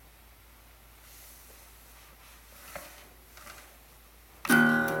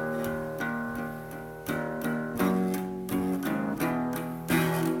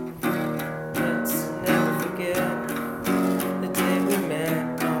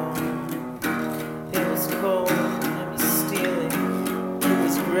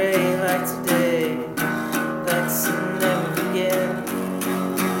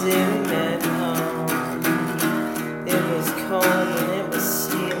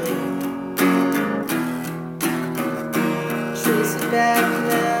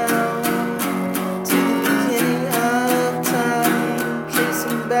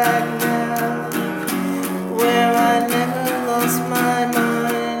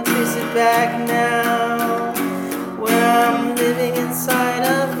back now, where I'm living inside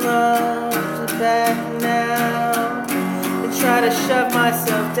of love. To back now, and try to shove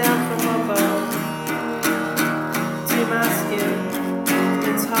myself down from above to my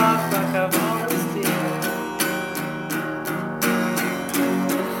skin. It's hard.